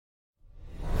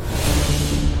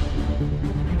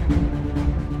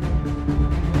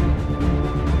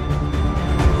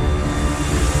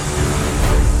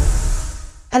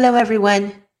Hello,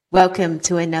 everyone. Welcome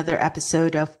to another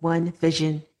episode of One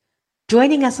Vision.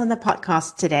 Joining us on the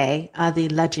podcast today are the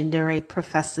legendary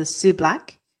Professor Sue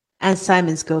Black and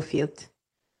Simon Schofield.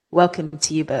 Welcome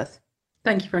to you both.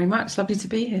 Thank you very much. Lovely to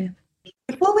be here.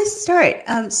 Before we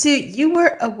start, Sue, you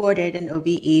were awarded an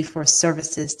OBE for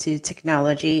services to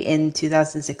technology in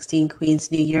 2016 Queen's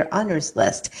New Year Honors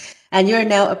List, and you're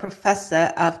now a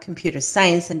professor of computer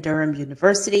science in Durham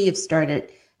University. You've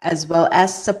started as well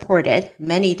as supported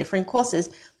many different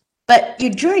courses, but your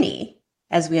journey,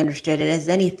 as we understood it, is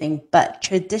anything but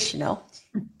traditional.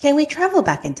 Can we travel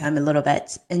back in time a little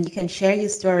bit and you can share your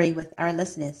story with our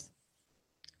listeners?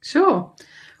 Sure.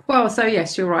 Well, so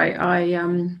yes, you're right.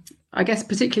 I guess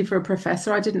particularly for a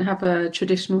professor, I didn't have a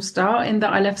traditional start in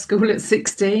that I left school at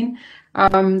 16. I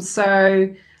come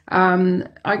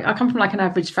from like an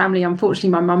average family. Unfortunately,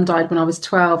 my mum died when I was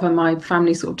 12 and my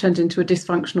family sort of turned into a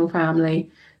dysfunctional family.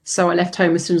 So I left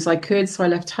home as soon as I could. So I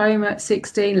left home at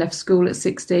 16, left school at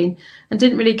 16, and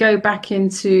didn't really go back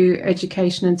into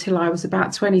education until I was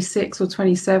about 26 or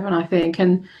 27, I think.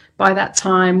 And by that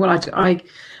time, well,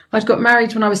 I'd got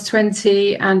married when I was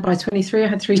 20, and by 23 I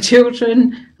had 3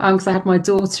 children because I had my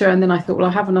daughter, and then I thought, well,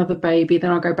 I'll have another baby,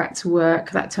 then I'll go back to work.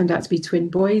 That turned out to be twin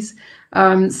boys.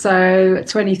 So at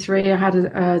 23 I had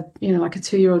a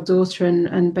 2-year-old daughter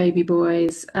and baby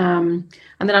boys.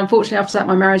 And then unfortunately after that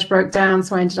my marriage broke down,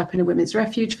 so I ended up in a women's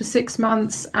refuge for 6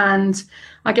 months. And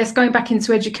I guess going back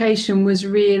into education was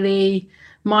really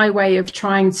my way of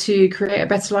trying to create a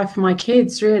better life for my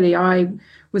kids, really. I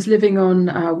was living on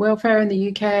welfare in the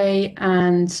UK,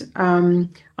 and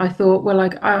I thought, well,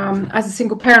 as a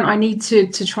single parent, I need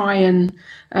to try and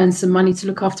earn some money to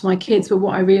look after my kids. But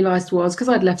what I realised was, because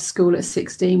I'd left school at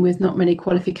 16 with not many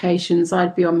qualifications,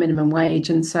 I'd be on minimum wage,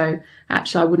 and so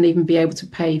actually I wouldn't even be able to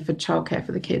pay for childcare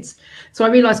for the kids. So I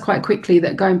realised quite quickly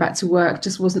that going back to work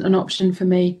just wasn't an option for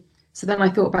me. So then I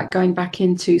thought about going back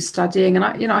into studying, and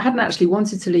I hadn't actually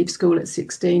wanted to leave school at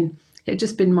 16. It had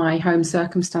just been my home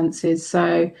circumstances.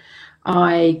 So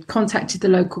I contacted the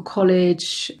local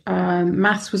college.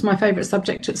 Maths was my favourite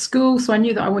subject at school, so I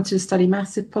knew that I wanted to study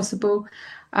maths if possible.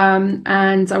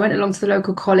 And I went along to the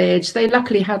local college. They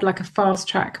luckily had like a fast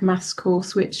track maths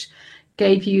course, which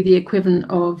gave you the equivalent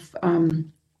of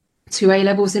 2 A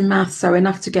levels in maths, so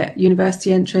enough to get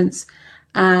university entrance.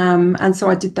 And so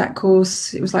I did that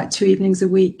course. It was like 2 evenings a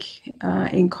week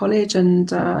in college and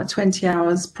 20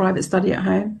 hours private study at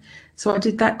home. So I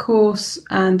did that course,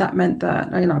 and that meant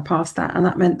that I passed that, and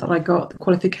that meant that I got the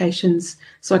qualifications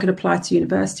so I could apply to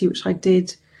university, which I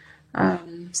did.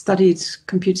 Studied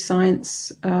computer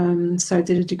science, so I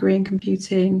did a degree in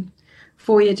computing,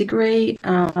 4-year degree.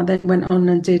 I then went on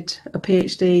and did a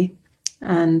PhD,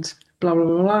 and blah blah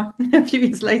blah blah. A few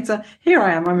years later, here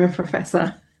I am. I'm a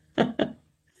professor.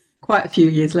 Quite a few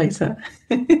years later.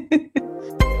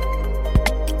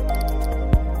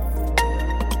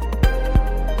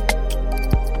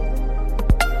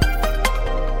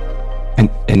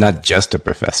 And not just a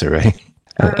professor, right?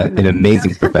 An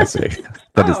amazing professor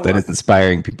that is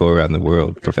inspiring people around the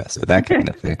world, professor, that kind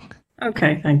of thing.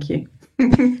 Okay, thank you.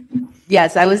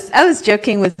 Yes, I was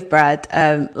joking with Brad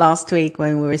last week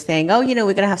when we were saying, we're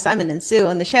going to have Simon and Sue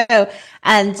on the show,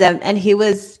 and he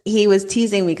was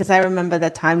teasing me because I remember the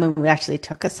time when we actually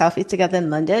took a selfie together in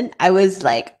London. I was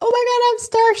like, oh my God, I'm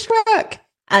starstruck,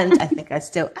 and I think I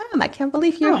still am. I can't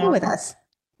believe you're here with us.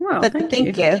 Well, but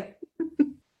thank you.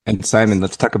 And Simon,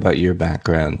 let's talk about your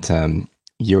background.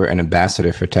 You're an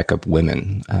ambassador for Tech Up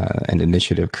Women, an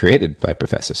initiative created by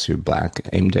Professor Sue Black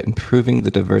aimed at improving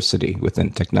the diversity within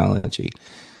technology.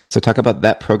 So talk about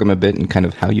that program a bit and kind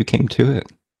of how you came to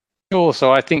it. Sure.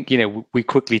 So I think, we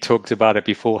quickly talked about it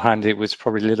beforehand. It was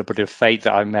probably a little bit of fate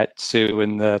that I met Sue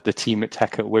and the team at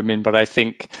Tech Up Women. But I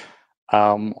think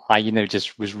I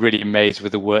just was really amazed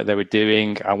with the work they were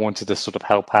doing. I wanted to sort of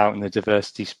help out in the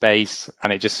diversity space,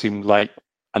 and it just seemed like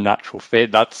a natural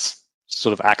fit. That's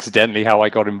sort of accidentally how I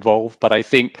got involved. But I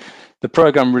think the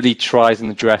program really tries and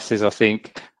addresses, I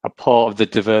think, a part of the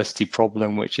diversity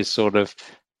problem, which is sort of,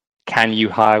 can you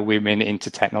hire women into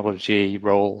technology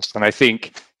roles? And I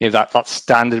think that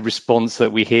standard response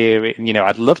that we hear,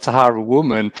 I'd love to hire a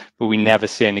woman, but we never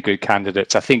see any good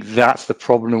candidates. I think that's the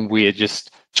problem we are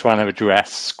just trying to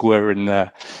address, square in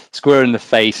the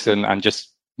face, and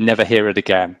just never hear it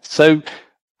again. So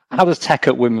how does Tech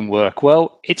Up Women work?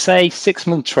 Well, it's a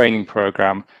 6-month training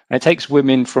program, and it takes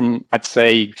women from, I'd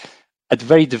say, a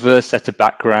very diverse set of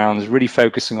backgrounds, really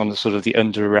focusing on the sort of the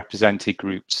underrepresented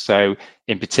groups. So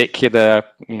in particular,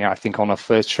 I think on our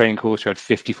first training course, we had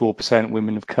 54%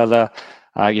 women of color,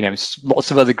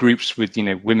 lots of other groups with,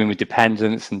 women with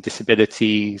dependence and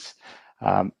disabilities,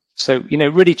 So,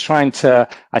 really trying to,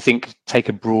 I think, take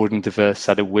a broad and diverse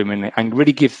set of women and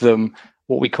really give them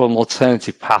what we call an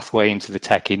alternative pathway into the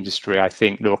tech industry. I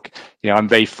think, look, I'm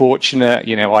very fortunate,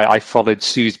 I followed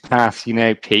Sue's path,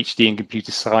 PhD in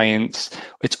computer science.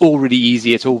 It's all really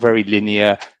easy. It's all very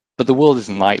linear, but the world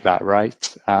isn't like that,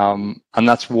 right? And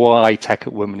that's why Tech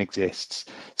at Women exists.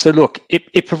 So look,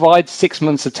 it provides 6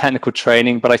 months of technical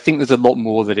training, but I think there's a lot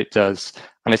more that it does.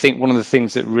 And I think one of the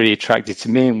things that really attracted to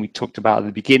me, and we talked about at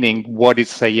the beginning, why did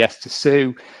say yes to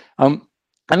Sue?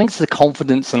 I think it's the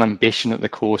confidence and ambition that the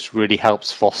course really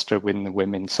helps foster within the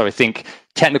women. So I think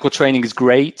technical training is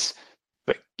great,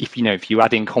 but if you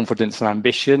add in confidence and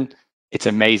ambition, it's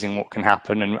amazing what can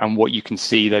happen and what you can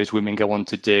see those women go on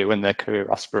to do and their career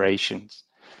aspirations.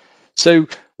 So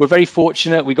we're very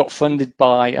fortunate. We got funded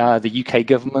by the UK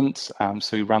government.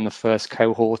 So we ran the first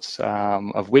cohort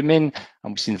of women,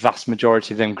 and we've seen the vast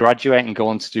majority of them graduate and go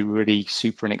on to do really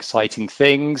super and exciting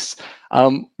things.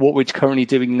 What we're currently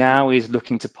doing now is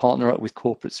looking to partner up with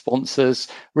corporate sponsors,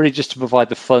 really just to provide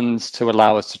the funds to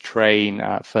allow us to train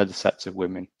further sets of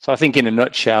women. So I think in a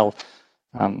nutshell,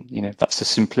 that's the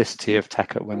simplicity of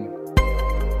Tech at Women.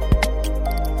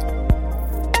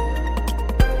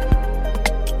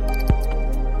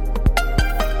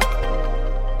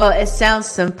 Well, it sounds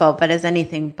simple, but it's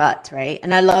anything but, right?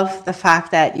 And I love the fact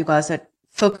that you guys are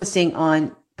focusing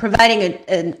on providing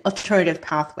an alternative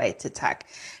pathway to tech,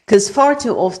 because far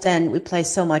too often we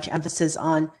place so much emphasis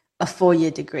on a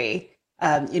 4-year degree,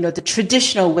 the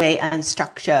traditional way and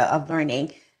structure of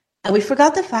learning. And we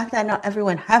forgot the fact that not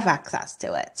everyone have access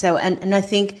to it. So, and I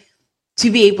think to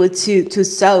be able to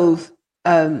solve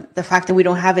the fact that we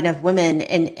don't have enough women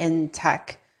in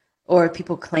tech, or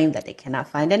people claim that they cannot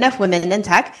find enough women in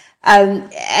tech,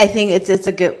 I think it's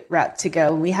a good route to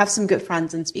go. We have some good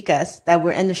friends and speakers that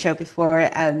were in the show before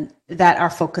that are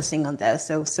focusing on those.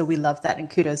 So we love that, and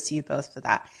kudos to you both for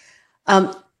that.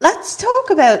 Let's talk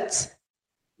about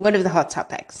one of the hot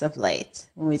topics of late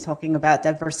when we're talking about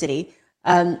diversity,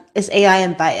 is AI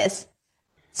and bias.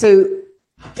 So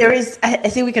there is, I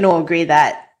think we can all agree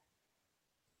that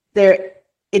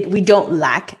we don't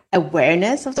lack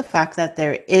awareness of the fact that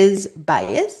there is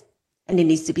bias and it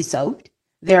needs to be solved.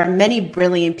 There are many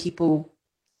brilliant people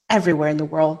everywhere in the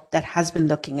world that has been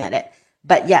looking at it,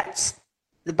 but yet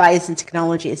the bias in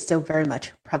technology is still very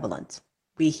much prevalent.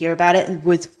 We hear about it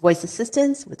with voice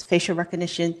assistants, with facial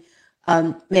recognition.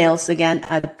 Males, again,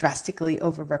 are drastically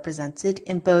overrepresented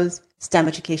in both STEM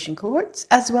education cohorts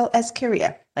as well as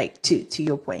career, like to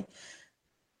your point.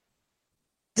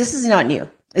 This is not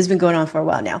new. It's been going on for a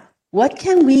while now. What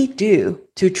can we do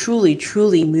to truly,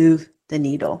 truly move the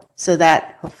needle so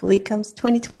that hopefully comes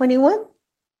 2021,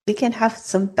 we can have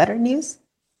some better news?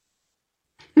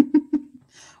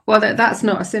 Well, that's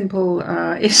not a simple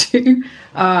issue,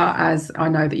 as I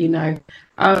know that you know.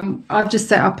 I've just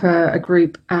set up a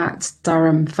group at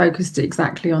Durham focused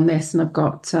exactly on this, and I've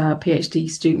got one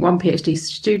PhD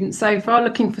student so far,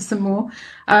 looking for some more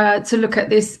to look at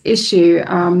this issue,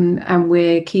 and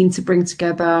we're keen to bring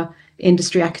together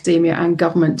industry, academia and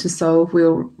government to solve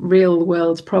real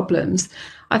world problems.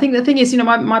 I think the thing is,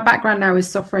 my background now is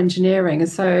software engineering, and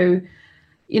so,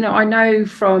 I know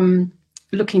from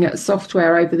looking at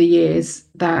software over the years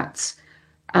that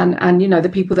and the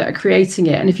people that are creating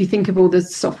it, and if you think of all the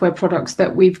software products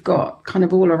that we've got kind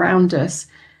of all around us,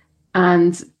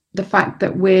 and the fact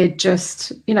that we're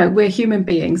just we're human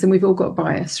beings and we've all got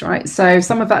bias, right? So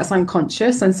some of that's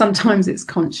unconscious and sometimes it's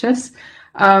conscious,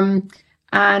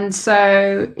 and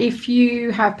so if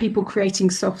you have people creating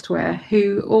software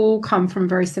who all come from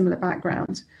very similar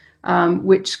backgrounds,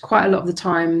 which quite a lot of the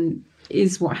time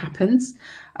is what happens,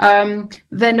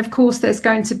 then of course there's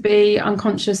going to be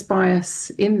unconscious bias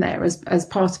in there as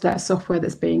part of that software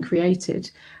that's being created.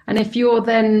 And if you're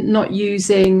then not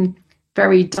using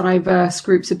very diverse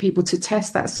groups of people to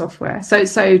test that software, so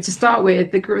to start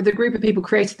with, the group of people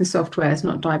creating the software is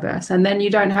not diverse, and then you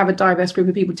don't have a diverse group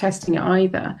of people testing it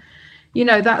either,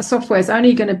 that software is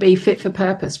only going to be fit for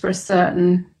purpose for a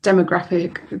certain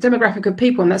demographic of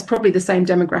people, and that's probably the same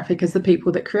demographic as the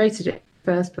people that created it in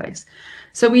the first place.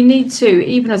 So we need to,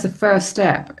 even as a first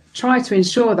step, try to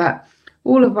ensure that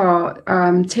all of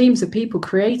our teams of people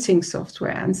creating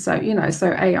software, and so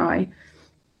AI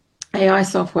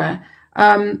software,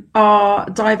 are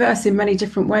diverse in many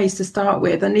different ways to start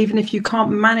with. And even if you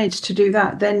can't manage to do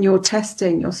that, then you're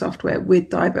testing your software with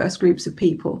diverse groups of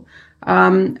people.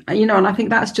 And I think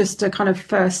that's just a kind of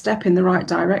first step in the right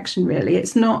direction, really.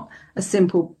 It's not a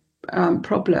simple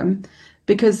problem,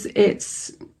 because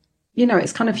it's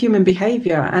it's kind of human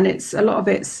behavior, and it's a lot of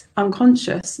it's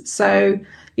unconscious. So,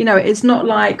 it's not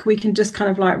like we can just kind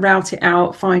of like route it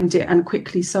out, find it and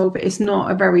quickly solve it. It's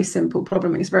not a very simple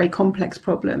problem. It's a very complex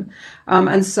problem.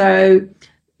 And so,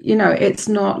 it's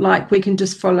not like we can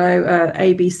just follow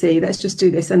ABC, let's just do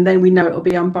this, and then we know it'll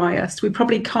be unbiased. We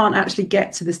probably can't actually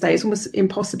get to the state. It's almost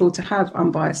impossible to have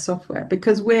unbiased software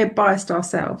because we're biased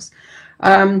ourselves.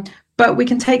 But we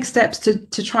can take steps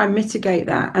to try and mitigate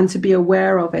that and to be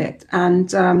aware of it.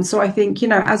 And so I think,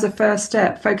 as a first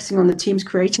step, focusing on the teams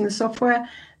creating the software,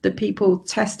 the people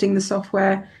testing the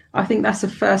software, I think that's a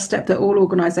first step that all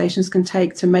organizations can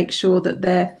take to make sure that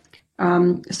their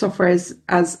software is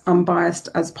as unbiased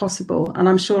as possible. And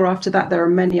I'm sure after that, there are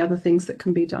many other things that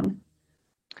can be done.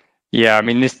 Yeah, I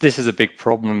mean, this is a big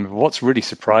problem. What's really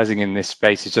surprising in this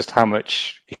space is just how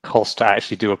much it costs to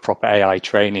actually do a proper AI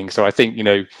training. So I think,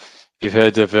 you've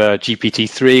heard of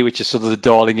GPT-3, which is sort of the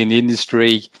darling in the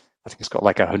industry. I think it's got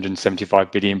like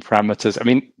 175 billion parameters. I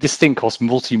mean, this thing costs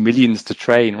multi-millions to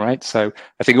train, right? So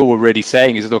I think all we're really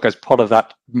saying is, look, as part of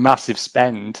that massive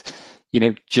spend,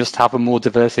 just have a more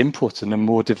diverse input and a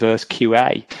more diverse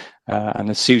QA. And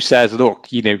as Sue says, look,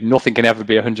 nothing can ever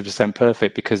be 100%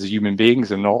 perfect because human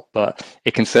beings are not, but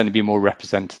it can certainly be more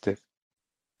representative.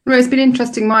 Well, it's been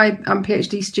interesting. My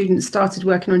PhD student started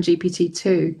working on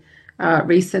GPT-2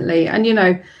 recently.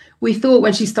 And, we thought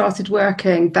when she started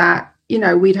working that,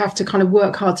 we'd have to kind of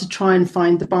work hard to try and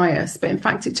find the bias. But in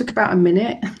fact, it took about a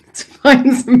minute to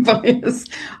find some bias,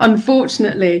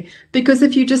 unfortunately, because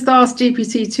if you just ask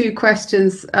GPT-2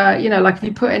 questions, like if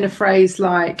you put in a phrase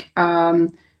like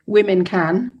women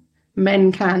can,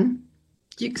 men can,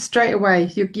 straight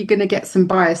away, you're going to get some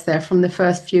bias there from the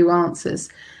first few answers.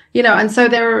 And so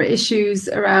there are issues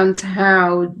around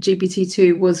how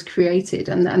GPT-2 was created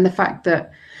and the fact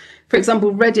that, for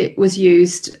example, Reddit was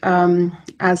used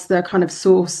as the kind of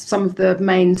source, some of the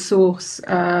main source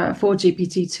for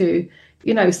GPT-2.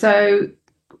 So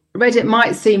Reddit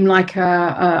might seem like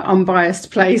a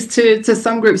unbiased place to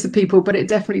some groups of people, but it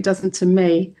definitely doesn't to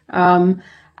me.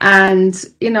 And,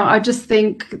 I just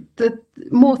think that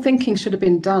more thinking should have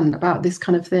been done about this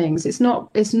kind of things. It's not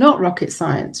rocket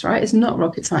science, right? It's not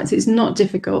rocket science. It's not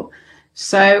difficult.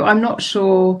 So I'm not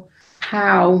sure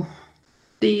how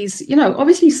these,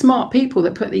 obviously smart people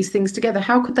that put these things together,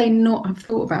 how could they not have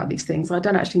thought about these things? I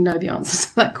don't actually know the answer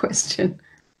to that question.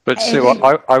 But Sue,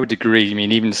 I would agree. I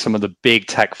mean, even some of the big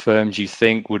tech firms you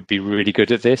think would be really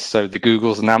good at this. So the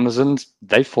Googles and Amazons,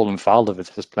 they've fallen foul of it.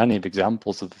 There's plenty of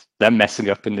examples of them messing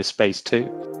up in this space too.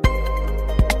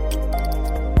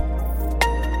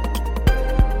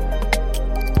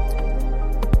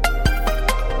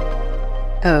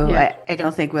 Oh, yeah. I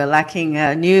don't think we're lacking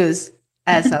news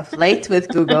as of late with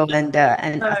Google and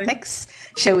ethics,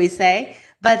 shall we say.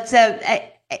 But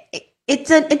it's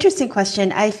an interesting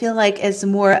question. I feel like it's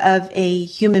more of a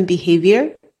human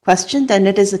behavior question than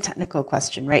it is a technical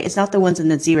question, right? It's not the ones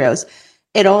and the zeros.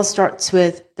 It all starts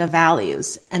with the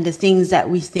values and the things that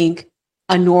we think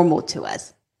are normal to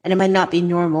us. And it might not be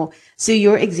normal. So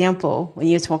your example, when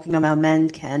you're talking about men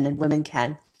can and women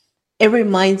can, it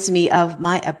reminds me of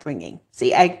my upbringing.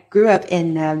 See, I grew up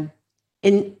in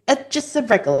just a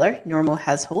regular, normal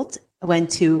household. I went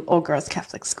to all-girls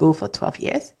Catholic school for 12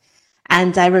 years.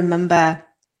 And I remember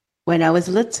when I was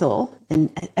little,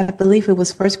 and I believe it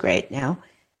was first grade now,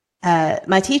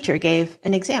 my teacher gave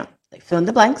an exam, like fill in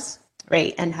the blanks,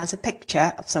 right? And has a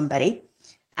picture of somebody.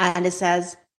 And it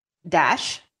says,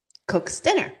 dash, cooks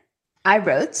dinner. I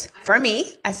wrote, for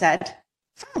me, I said,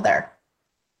 father.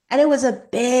 And it was a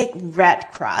big red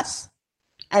cross.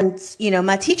 And,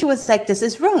 my teacher was like, this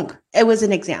is wrong. It was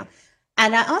an exam.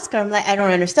 And I asked her, I'm like, I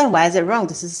don't understand. Why is it wrong?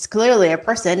 This is clearly a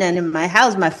person. And in my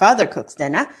house, my father cooks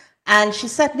dinner. And she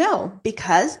said, no,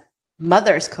 because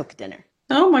mothers cook dinner.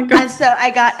 Oh, my God. And so I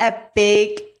got a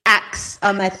big X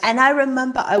on my, and I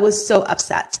remember I was so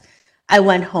upset. I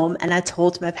went home and I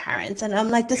told my parents, and I'm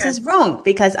like, this is wrong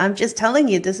because I'm just telling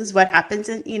you, this is what happens.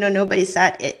 And, nobody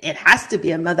said it has to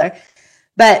be a mother.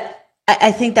 But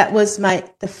I think that was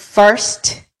the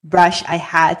first brush I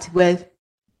had with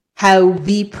how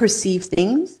we perceive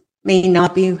things may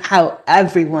not be how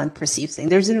everyone perceives things.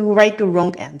 There's no right or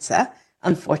wrong answer,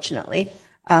 unfortunately.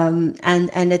 And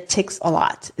it takes a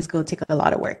lot. It's going to take a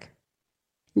lot of work.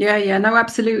 Yeah, no,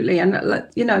 absolutely. And,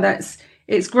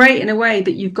 it's great in a way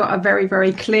that you've got a very,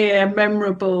 very clear,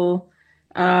 memorable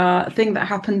thing that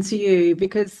happened to you,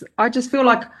 because I just feel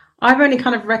like I've only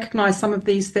kind of recognized some of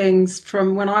these things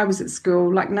from when I was at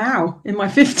school, like now in my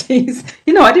 50s.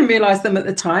 I didn't realize them at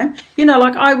the time.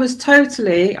 Like I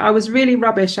was really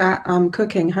rubbish at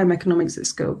cooking home economics at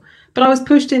school, but I was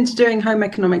pushed into doing home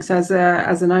economics as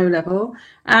an O level,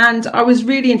 and I was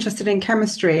really interested in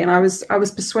chemistry, and I was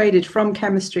persuaded from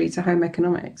chemistry to home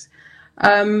economics.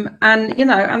 And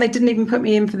they didn't even put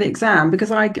me in for the exam because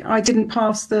I didn't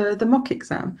pass the mock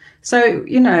exam. So,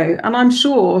 and I'm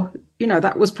sure,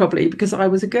 that was probably because I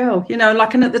was a girl, and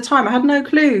at the time I had no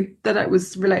clue that it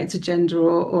was related to gender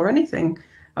or anything.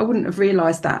 I wouldn't have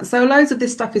realized that. So loads of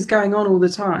this stuff is going on all the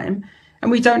time,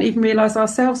 and we don't even realize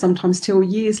ourselves sometimes till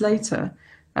years later.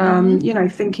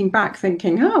 Thinking back,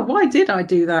 oh, why did I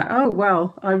do that? Oh,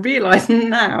 well, I realize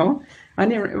now. I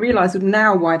didn't realize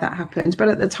now why that happened, but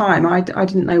at the time I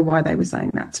didn't know why they were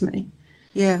saying that to me.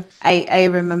 Yeah, I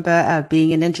remember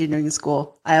being in engineering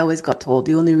school. I always got told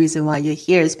the only reason why you're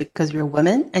here is because you're a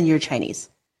woman and you're Chinese,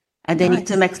 and they need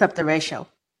to mix up the ratio.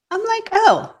 I'm like,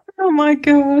 oh my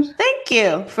God. Thank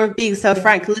you for being so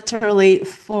frank. Literally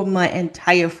for my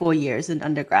entire 4 years in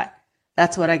undergrad,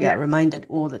 that's what I get reminded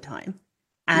all the time.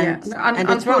 And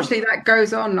unfortunately that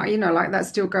goes on, like that's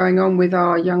still going on with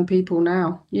our young people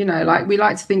now. Like we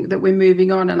like to think that we're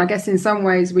moving on, and I guess in some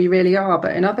ways we really are,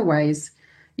 but in other ways,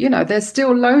 there's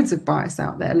still loads of bias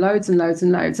out there, loads and loads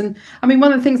and loads. And I mean,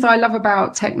 one of the things I love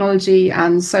about technology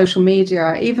and social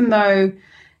media, even though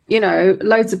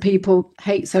loads of people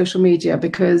hate social media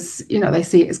because, they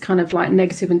see it as kind of like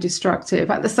negative and destructive.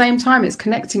 At the same time, it's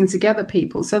connecting together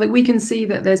people so that we can see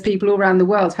that there's people all around the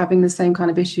world having the same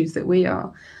kind of issues that we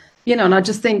are. And I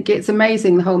just think it's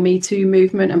amazing, the whole Me Too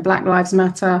movement and Black Lives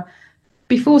Matter.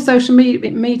 Before social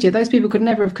media, those people could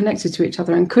never have connected to each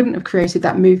other and couldn't have created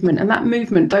that movement. And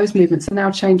those movements are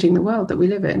now changing the world that we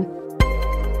live in.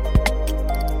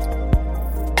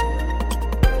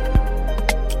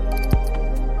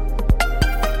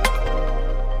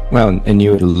 Well, and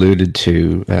you alluded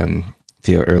to,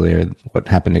 Theo, earlier, what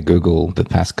happened at Google the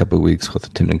past couple of weeks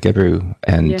with Tim and Gebru.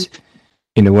 And,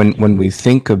 when we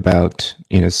think about,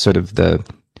 sort of the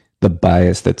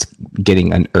bias that's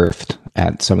getting unearthed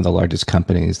at some of the largest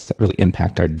companies that really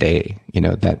impact our day,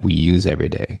 that we use every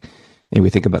day. And we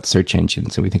think about search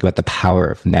engines and we think about the power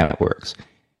of networks.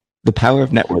 The power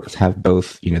of networks have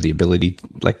both, the ability,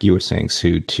 like you were saying,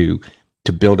 Sue, to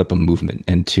build up a movement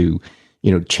and to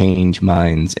change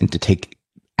minds and to take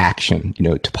action,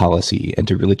 to policy and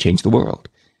to really change the world.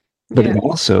 But it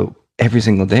also every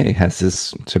single day has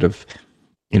this sort of,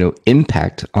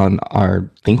 impact on our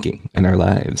thinking and our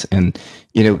lives. And,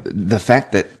 the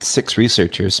fact that 6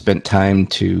 researchers spent time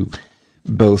to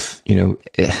both,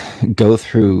 go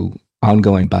through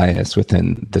ongoing bias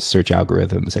within the search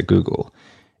algorithms at Google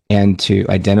and to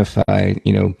identify,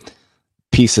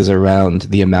 pieces around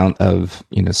the amount of,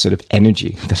 sort of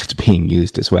energy that's being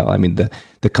used as well. I mean,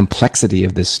 the complexity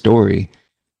of this story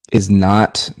is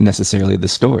not necessarily the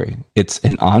story. It's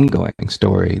an ongoing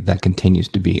story that continues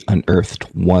to be unearthed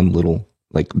one little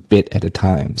bit at a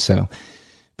time. So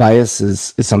bias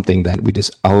is something that we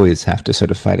just always have to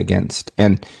sort of fight against.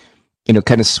 And,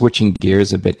 kind of switching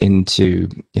gears a bit into,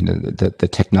 the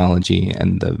technology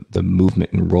and the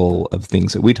movement and role of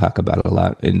things that we talk about a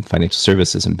lot in financial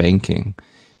services and banking,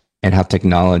 and how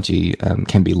technology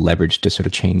can be leveraged to sort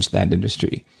of change that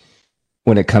industry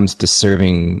when it comes to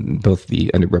serving both the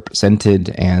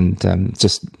underrepresented and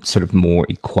just sort of more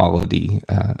equality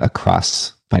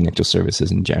across financial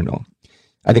services in general.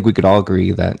 I think we could all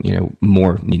agree that,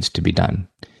 more needs to be done.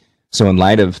 So in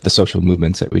light of the social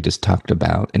movements that we just talked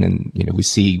about, and then, we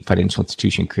see financial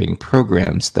institutions creating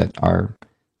programs that are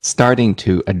starting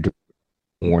to address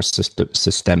more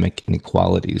systemic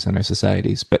inequalities in our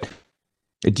societies. But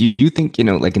do you think,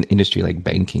 like an industry like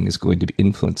banking is going to be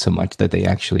influenced so much that they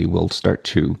actually will start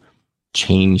to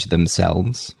change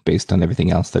themselves based on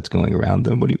everything else that's going around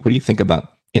them? What do you think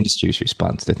about industry's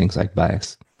response to things like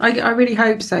bias? I really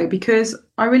hope so, because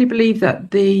I really believe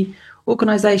that the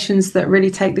organizations that really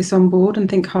take this on board and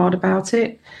think hard about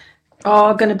it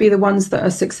are going to be the ones that are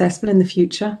successful in the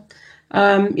future.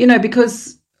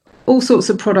 Because all sorts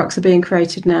of products are being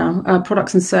created now,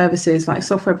 products and services, like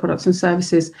software products and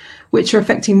services, which are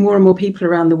affecting more and more people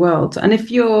around the world. And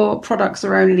if your products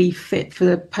are only fit for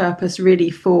the purpose really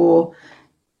for,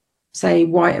 say,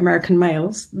 white American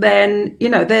males, then,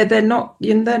 they're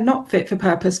not fit for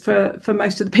purpose for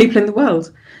most of the people in the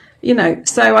world.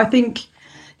 So I think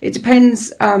it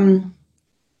depends,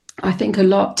 I think a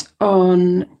lot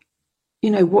on,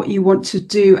 what you want to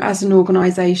do as an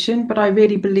organization. But I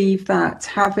really believe that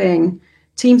having,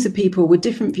 teams of people with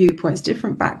different viewpoints,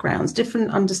 different backgrounds,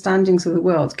 different understandings of the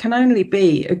world can only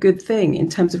be a good thing in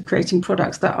terms of creating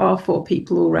products that are for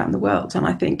people all around the world. And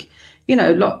I think,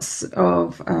 lots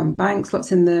of banks,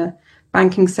 lots in the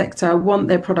banking sector want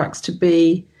their products to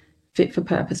be fit for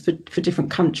purpose for different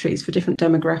countries, for different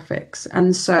demographics.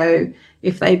 And so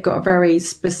if they've got a very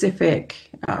specific,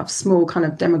 small kind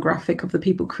of demographic of the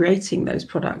people creating those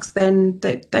products, then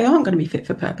they aren't going to be fit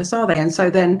for purpose, are they? And so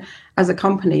then as a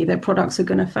company, their products are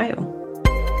going to fail.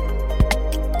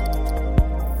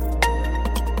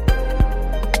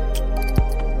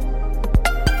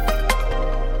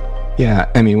 Yeah,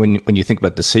 I mean, when you think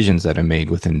about decisions that are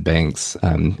made within banks,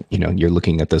 you're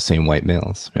looking at those same white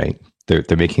males, right?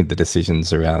 They're making the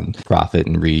decisions around profit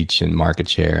and reach and market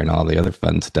share and all the other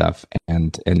fun stuff,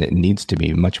 and it needs to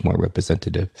be much more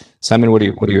representative. Simon, what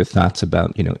are your thoughts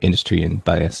about industry and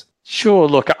bias? Sure.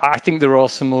 Look, I think there are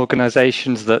some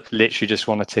organizations that literally just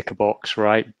want to tick a box,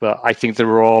 right? But I think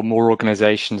there are more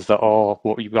organizations that are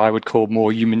what I would call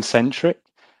more human-centric.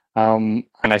 And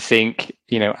I think,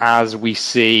 as we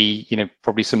see,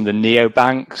 probably some of the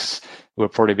neobanks who are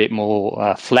probably a bit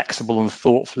more flexible and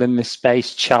thoughtful in this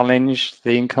space challenge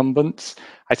the incumbents,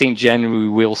 I think generally we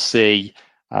will see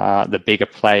the bigger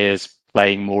players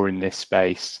playing more in this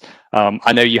space.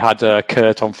 I know you had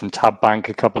Kurt on from Tab Bank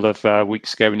a couple of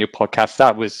weeks ago in your podcast.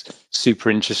 That was super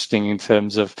interesting in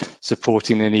terms of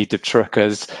supporting the need of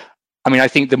truckers. I mean, I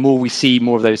think the more we see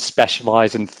more of those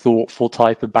specialized and thoughtful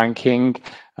type of banking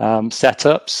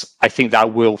setups, I think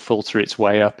that will filter its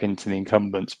way up into the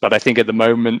incumbents. But I think at the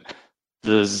moment,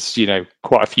 there's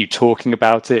quite a few talking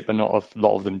about it, but not a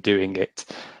lot of them doing it.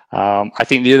 I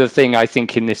think the other thing I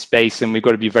think in this space, and we've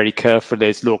got to be very careful,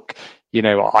 is look,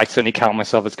 I certainly count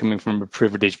myself as coming from a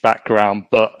privileged background,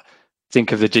 but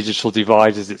think of the digital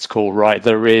divide, as it's called, right?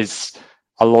 There is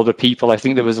a lot of people. I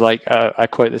think there was like a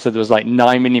quote that said there was like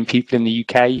 9 million people in the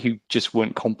UK who just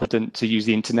weren't competent to use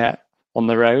the internet on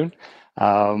their own.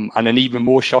 And an even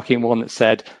more shocking one that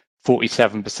said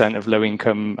 47% of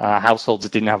low-income households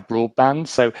didn't have broadband.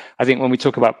 So I think when we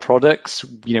talk about products,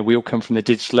 we all come from the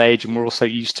digital age and we're also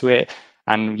used to it.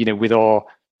 And, with our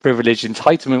privilege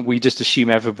entitlement, we just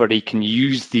assume everybody can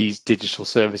use these digital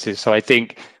services. So I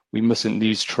think we mustn't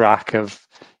lose track of,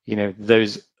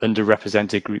 those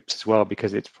underrepresented groups as well,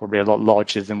 because it's probably a lot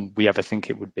larger than we ever think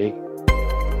it would be.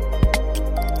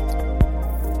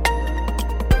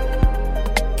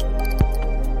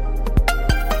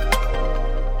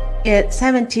 Yeah,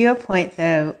 Simon, to your point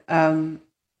though, on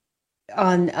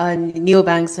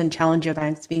neobanks and challenger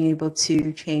banks being able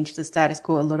to change the status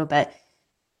quo a little bit,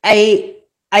 I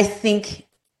think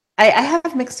I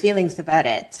have mixed feelings about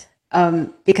it,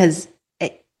 because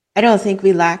I don't think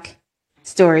we lack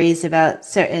stories about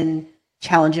certain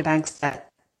challenger banks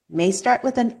that may start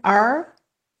with an R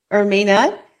or may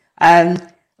not,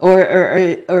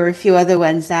 or a few other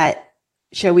ones that,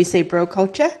 shall we say, bro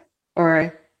culture,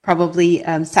 or probably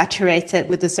saturated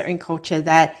with a certain culture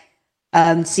that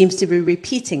seems to be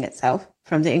repeating itself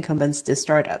from the incumbents to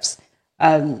startups.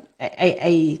 All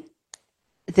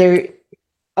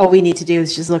we need to do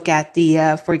is just look at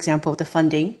for example, the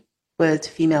funding with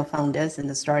female founders in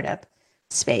the startup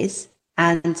space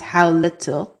and how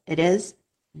little it is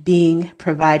being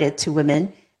provided to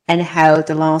women, and how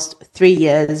the last 3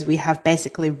 years we have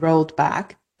basically rolled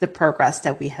back the progress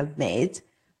that we have made.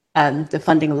 The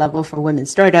funding level for women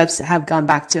startups have gone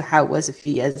back to how it was a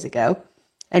few years ago.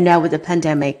 And now with the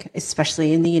pandemic,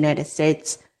 especially in the United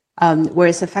States, where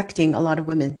it's affecting a lot of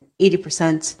women,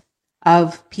 80%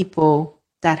 of people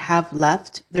that have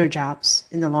left their jobs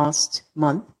in the last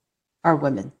month are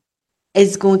women.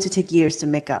 It's going to take years to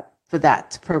make up for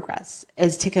that progress.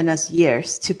 It's taken us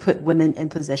years to put women in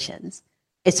positions.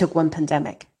 It took one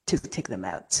pandemic to take them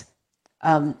out.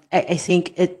 I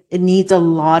think it needs a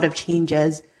lot of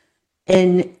changes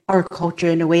in our culture,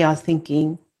 in the way of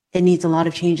thinking. It needs a lot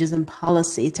of changes in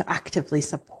policy to actively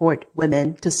support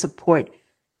women, to support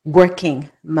working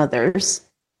mothers,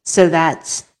 so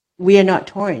that we are not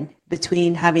torn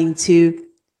between having to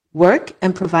work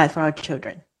and provide for our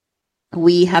children.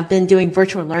 We have been doing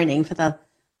virtual learning for the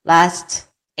last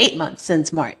 8 months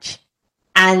since March.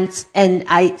 And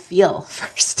I feel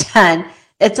firsthand,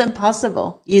 it's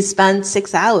impossible. You spend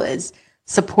 6 hours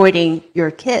supporting your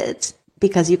kids,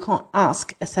 because you can't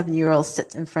ask a 7-year-old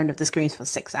sit in front of the screens for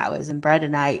 6 hours. And Brad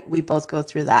and I, we both go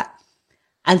through that.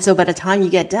 And so by the time you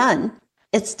get done,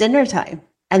 it's dinner time.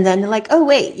 And then they're like, oh,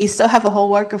 wait, you still have a whole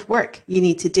work of work you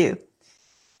need to do.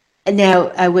 And now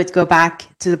I would go back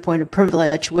to the point of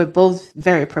privilege. We're both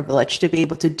very privileged to be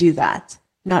able to do that.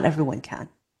 Not everyone can.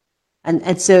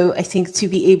 And so I think to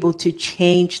be able to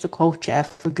change the culture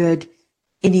for good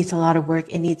it needs a lot of work.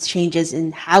 It needs changes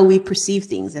in how we perceive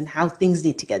things and how things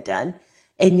need to get done.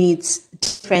 It needs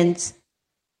different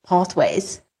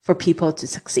pathways for people to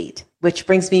succeed, which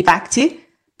brings me back to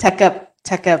Tech Up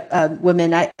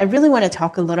Women. I really want to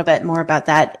talk a little bit more about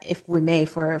that, if we may,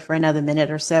 for another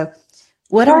minute or so.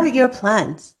 What are your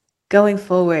plans going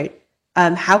forward?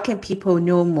 How can people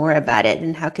know more about it,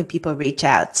 and how can people reach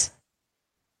out?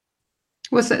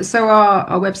 Well, so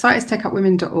our website is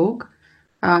techupwomen.org,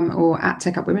 or at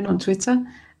techupwomen on Twitter.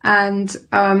 And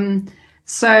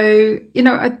so,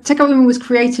 Tech Up Women was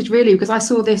created really because I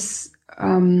saw this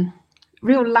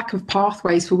real lack of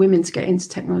pathways for women to get into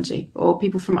technology, or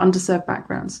people from underserved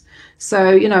backgrounds.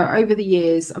 So, over the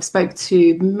years, I've spoke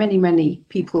to many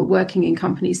people working in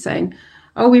companies saying,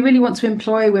 oh, we really want to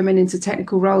employ women into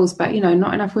technical roles, but,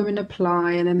 not enough women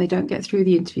apply, and then they don't get through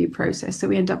the interview process. So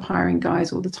we end up hiring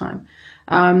guys all the time.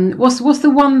 What's the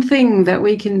one thing that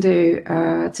we can do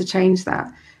to change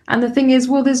that? And the thing is,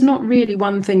 well, there's not really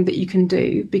one thing that you can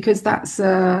do, because that's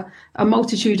a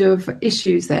multitude of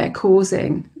issues there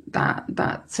causing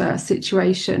that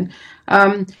situation.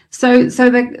 So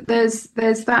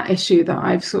there's that issue that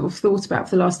I've sort of thought about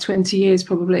for the last 20 years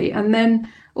probably. And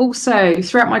then also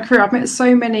throughout my career, I've met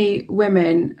so many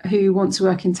women who want to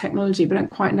work in technology but don't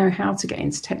quite know how to get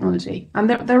into technology. And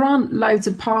there aren't loads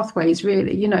of pathways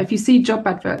really. If you see job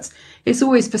adverts, it's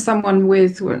always for someone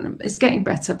with, it's getting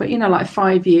better, but like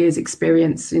 5 years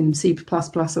experience in C++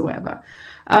 or whatever.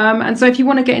 And so if you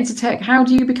want to get into tech, how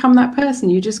do you become that person?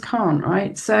 You just can't,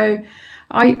 right? So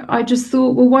I just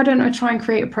thought, well, why don't I try and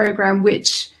create a program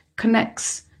which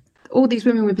connects all these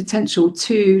women with potential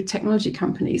to technology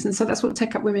companies? And so that's what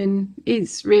Tech Up Women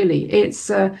is really. It's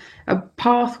a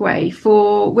pathway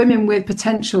for women with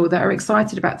potential that are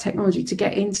excited about technology to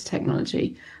get into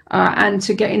technology and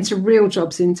to get into real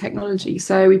jobs in technology.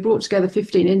 So we brought together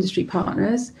 15 industry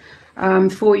partners,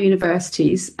 4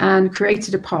 universities, and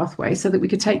created a pathway so that we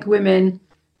could take women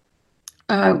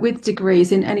with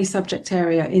degrees in any subject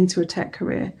area into a tech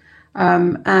career.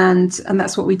 And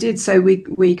that's what we did. So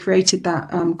we created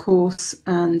that course,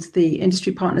 and the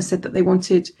industry partners said that they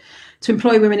wanted to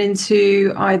employ women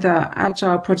into either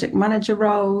agile project manager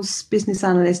roles, business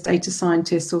analysts, data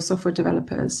scientists, or software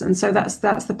developers. And so that's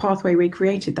the pathway we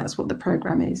created. That's what the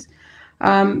program is.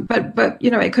 But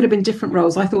it could have been different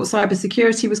roles. I thought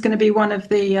cybersecurity was going to be one of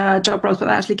the job roles, but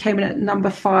that actually came in at number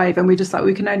 5, and we just like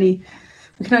we can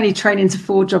only train into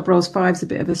 4 job roles. 5's a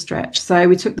bit of a stretch, so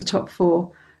we took the top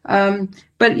 4.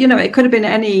 But it could have been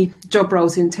any job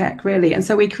roles in tech really. And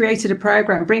so we created a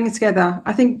program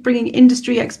bringing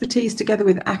industry expertise together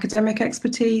with academic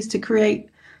expertise to create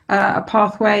a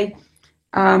pathway.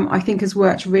 I think has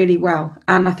worked really well,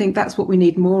 and I think that's what we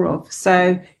need more of.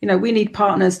 So we need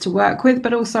partners to work with,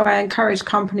 but also I encourage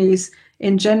companies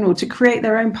in general to create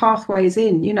their own pathways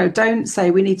in. Don't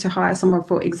say we need to hire someone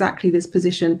for exactly this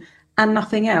position and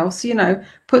nothing else.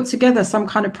 Put together some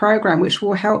kind of program which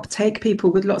will help take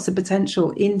people with lots of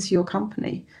potential into your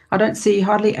company. I don't see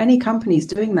hardly any companies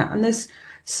doing that, and there's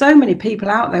so many people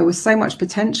out there with so much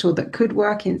potential that could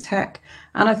work in tech.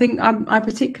 And I think I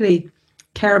particularly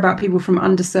care about people from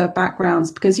underserved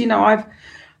backgrounds, because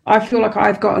I feel like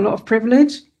I've got a lot of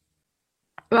privilege,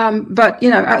 but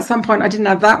at some point I didn't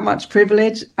have that much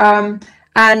privilege.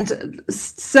 And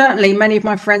certainly many of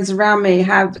my friends around me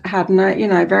have had no,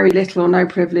 very little or no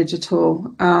privilege at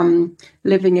all,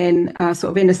 living in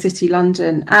sort of inner city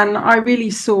London. And I really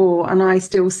saw, and I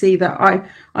still see, that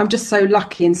I'm just so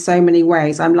lucky in so many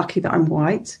ways. I'm lucky that I'm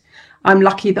white. I'm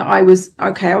lucky that I was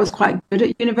quite good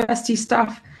at university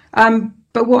stuff.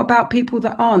 But what about people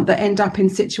that aren't, that end up in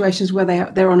situations where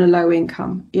they're on a low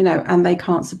income, and they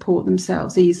can't support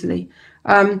themselves easily?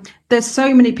 There's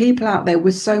so many people out there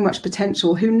with so much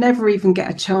potential who never even get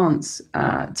a chance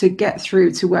to get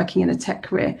through to working in a tech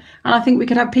career. And I think we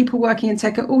could have people working in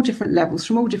tech at all different levels,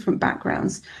 from all different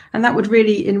backgrounds, and that would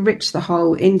really enrich the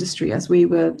whole industry, as we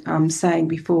were saying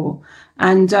before.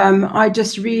 And I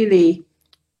just really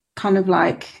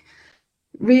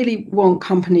really want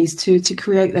companies to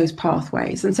create those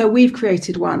pathways. And so we've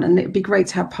created one, and it'd be great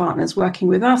to have partners working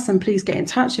with us, and please get in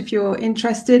touch if you're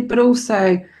interested. But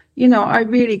also, I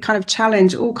really kind of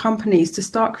challenge all companies to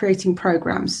start creating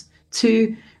programs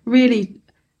to really,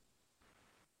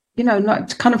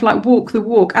 not kind of like walk the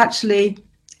walk, actually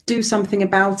do something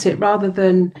about it, rather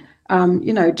than,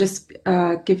 just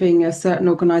giving a certain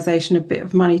organization a bit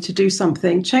of money to do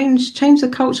something. Change the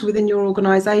culture within your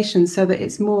organization so that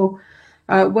it's more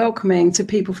welcoming to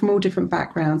people from all different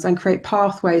backgrounds, and create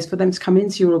pathways for them to come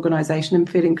into your organization and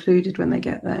feel included when they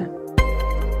get there.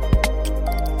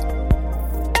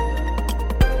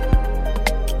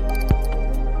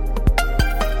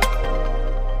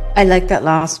 I like that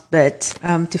last bit,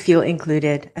 to feel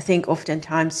included. I think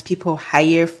oftentimes people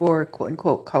hire for quote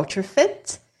unquote culture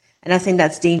fit. And I think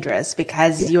that's dangerous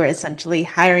because you're essentially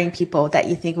hiring people that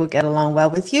you think will get along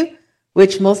well with you,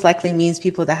 which most likely means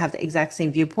people that have the exact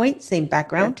same viewpoint, same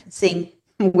background, same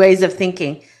ways of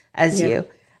thinking as you.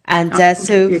 And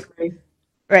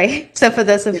right. So for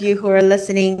those of you who are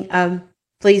listening,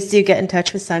 please do get in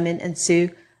touch with Simon and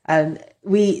Sue.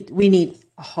 We need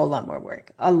a whole lot more work,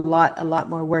 a lot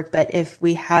more work. But if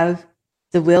we have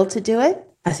the will to do it,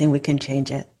 I think we can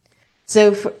change it. So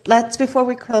before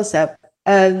we close up,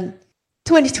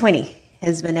 2020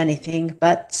 has been anything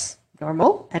but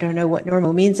normal. I don't know what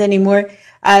normal means anymore.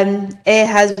 It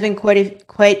has been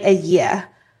quite a year.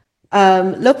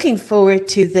 Looking forward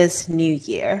to this new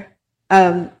year.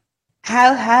 How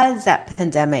has that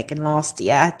pandemic and last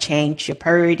year changed your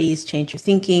priorities, changed your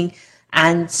thinking,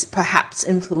 and perhaps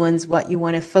influence what you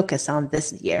want to focus on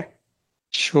this year?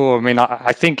 Sure. I mean,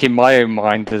 I think in my own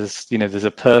mind, there's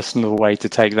a personal way to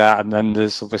take that, and then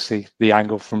there's obviously the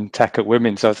angle from Tech at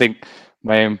Women. So I think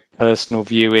my own personal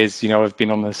view is, I've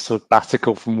been on a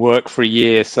sabbatical from work for a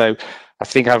year, so I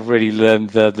think I've really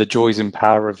learned the joys and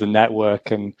power of the network,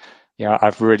 and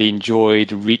I've really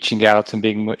enjoyed reaching out and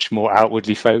being much more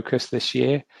outwardly focused this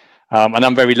year. And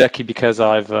I'm very lucky because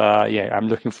I'm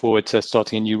looking forward to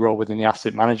starting a new role within the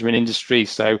asset management industry.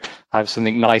 So I have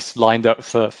something nice lined up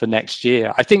for next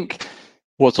year. I think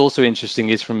what's also interesting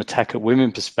is from a Tech at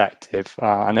Women perspective.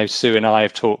 I know Sue and I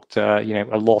have talked, a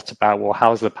lot about, well,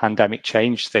 how's the pandemic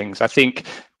changed things? I think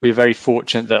we're very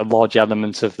fortunate that a large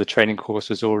element of the training course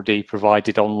was already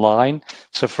provided online.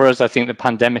 So for us, I think the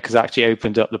pandemic has actually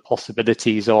opened up the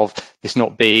possibilities of this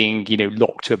not being,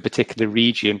 locked to a particular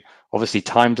region. Obviously,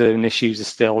 time zone issues are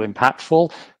still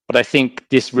impactful, but I think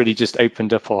this really just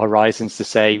opened up our horizons to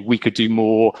say we could do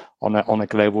more on a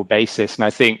global basis. And I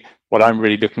think what I'm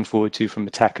really looking forward to from a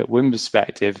Tech at Women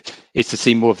perspective is to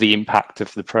see more of the impact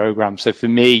of the program. So for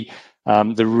me,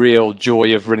 the real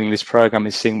joy of running this program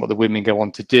is seeing what the women go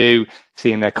on to do,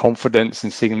 seeing their confidence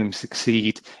and seeing them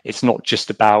succeed. It's not just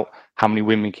about how many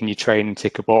women can you train and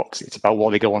tick a box. It's about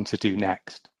what they go on to do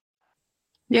next.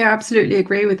 Yeah, absolutely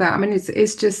agree with that. I mean,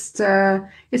 it's just,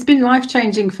 it's been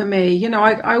life-changing for me.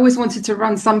 I always wanted to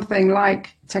run something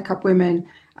like Tech Up Women.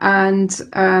 And,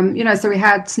 so we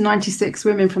had 96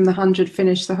 women from the 100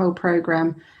 finish the whole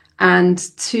program. And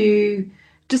to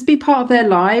just be part of their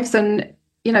lives and,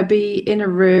 be in a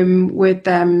room with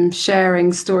them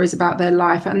sharing stories about their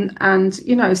life. And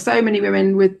so many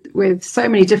women with so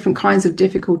many different kinds of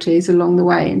difficulties along the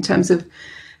way in terms of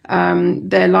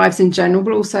their lives in general,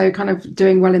 but also kind of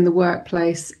doing well in the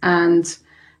workplace, and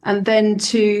then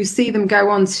to see them go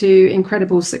on to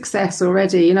incredible success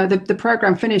already. The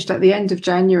program finished at the end of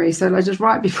January, so just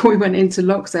right before we went into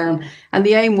lockdown, and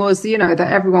the aim was that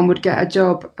everyone would get a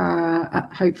job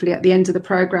hopefully at the end of the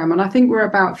program, and I think we're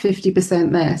about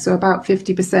 50% there. So about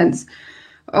 50%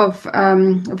 of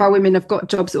our women have got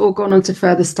jobs or gone on to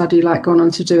further study, like gone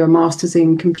on to do a master's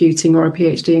in computing or a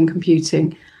PhD in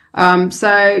computing. So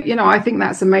I think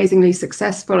that's amazingly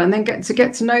successful, and then get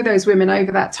to know those women over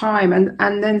that time,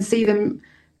 and then see them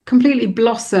completely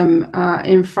blossom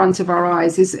in front of our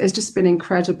eyes is just been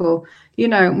incredible.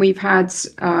 We've had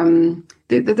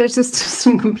there's just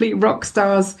some complete rock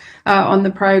stars on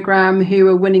the program who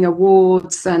are winning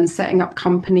awards and setting up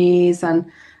companies and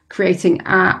creating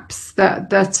apps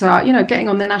that are getting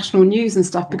on the national news and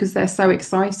stuff because they're so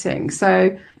exciting.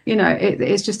 So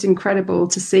it's just incredible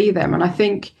to see them, and I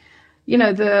think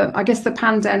the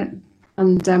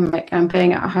pandemic and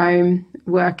being at home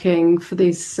working for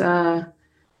these 9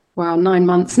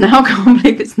 months now, I can't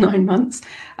believe it's 9 months,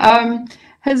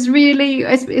 has really,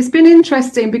 it's been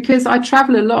interesting because I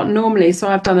travel a lot normally, so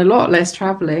I've done a lot less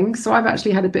traveling, so I've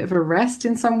actually had a bit of a rest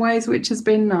in some ways, which has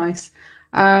been nice.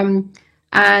 And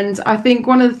I think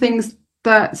one of the things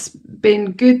that's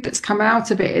been good that's come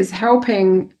out of it is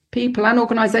helping people and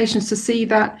organizations to see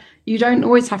that you don't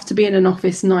always have to be in an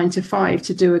office 9 to 5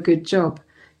 to do a good job.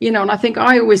 And I think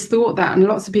I always thought that, and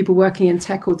lots of people working in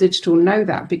tech or digital know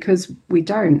that because we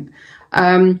don't.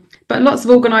 But lots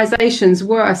of organizations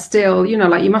were still,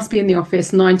 like you must be in the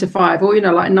office 9 to 5 or,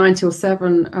 like 9 till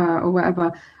 7 or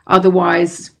whatever.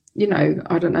 Otherwise,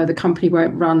 I don't know, the company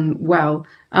won't run well.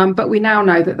 But we now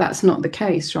know that that's not the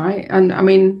case, right? And I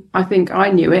mean, I think I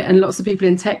knew it, and lots of people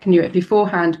in tech knew it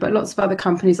beforehand, but lots of other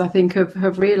companies, I think,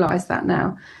 have realized that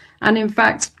now. And in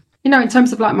fact, in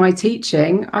terms of like my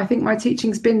teaching, I think my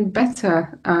teaching's been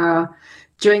better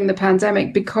during the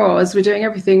pandemic because we're doing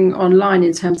everything online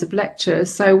in terms of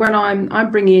lectures. So when I'm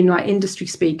bringing in like industry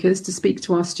speakers to speak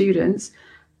to our students,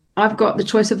 I've got the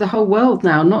choice of the whole world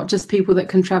now, not just people that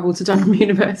can travel to Durham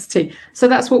University. So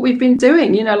that's what we've been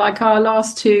doing. Like our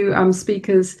last two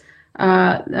speakers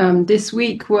this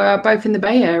week were both in the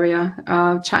Bay Area,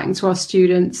 chatting to our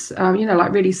students,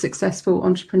 like really successful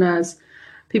entrepreneurs,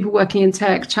 people working in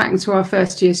tech, chatting to our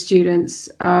first year students.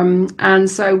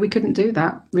 And so we couldn't do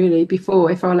that really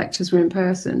before if our lectures were in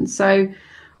person. So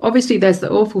obviously there's the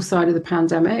awful side of the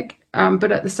pandemic.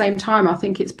 But at the same time, I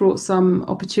think it's brought some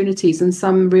opportunities and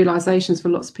some realizations for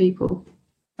lots of people.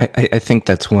 I think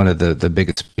that's one of the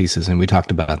biggest pieces, and we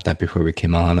talked about that before we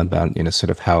came on, about sort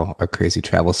of how our crazy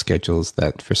travel schedules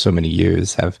that for so many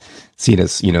years have seen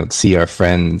us see our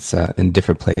friends in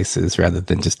different places rather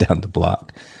than just down the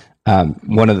block.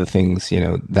 One of the things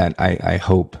that I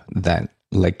hope that,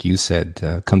 like you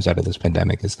said, comes out of this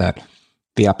pandemic is that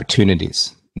the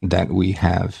opportunities that we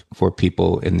have for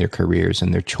people in their careers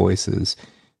and their choices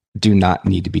do not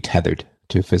need to be tethered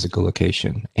to a physical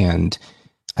location. And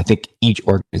I think each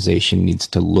organization needs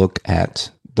to look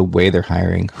at the way they're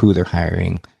hiring, who they're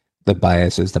hiring, the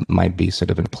biases that might be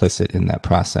sort of implicit in that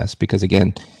process. Because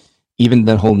again, even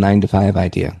the whole 9 to 5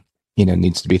 idea,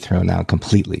 needs to be thrown out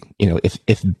completely.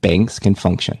 If banks can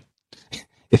function,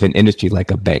 if an industry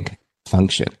like a bank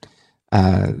function,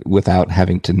 without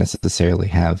having to necessarily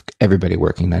have everybody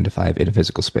working 9 to 5 in a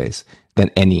physical space,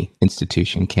 then any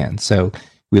institution can. So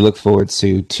we look forward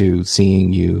to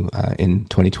seeing you in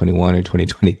 2021 or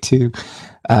 2022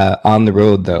 on the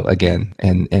road, though, again,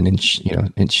 and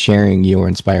sharing your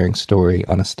inspiring story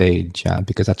on a stage,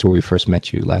 because that's where we first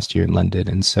met you last year in London.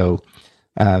 And so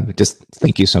just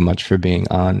thank you so much for being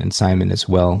on, and Simon as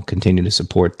well. Continue to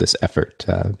support this effort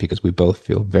because we both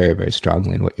feel very, very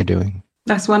strongly in what you're doing.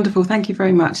 That's wonderful. Thank you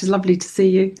very much. It's lovely to see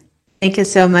you. Thank you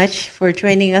so much for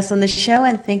joining us on the show.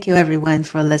 And thank you, everyone,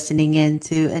 for listening in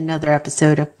to another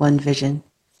episode of One Vision.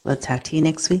 We'll talk to you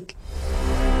next week.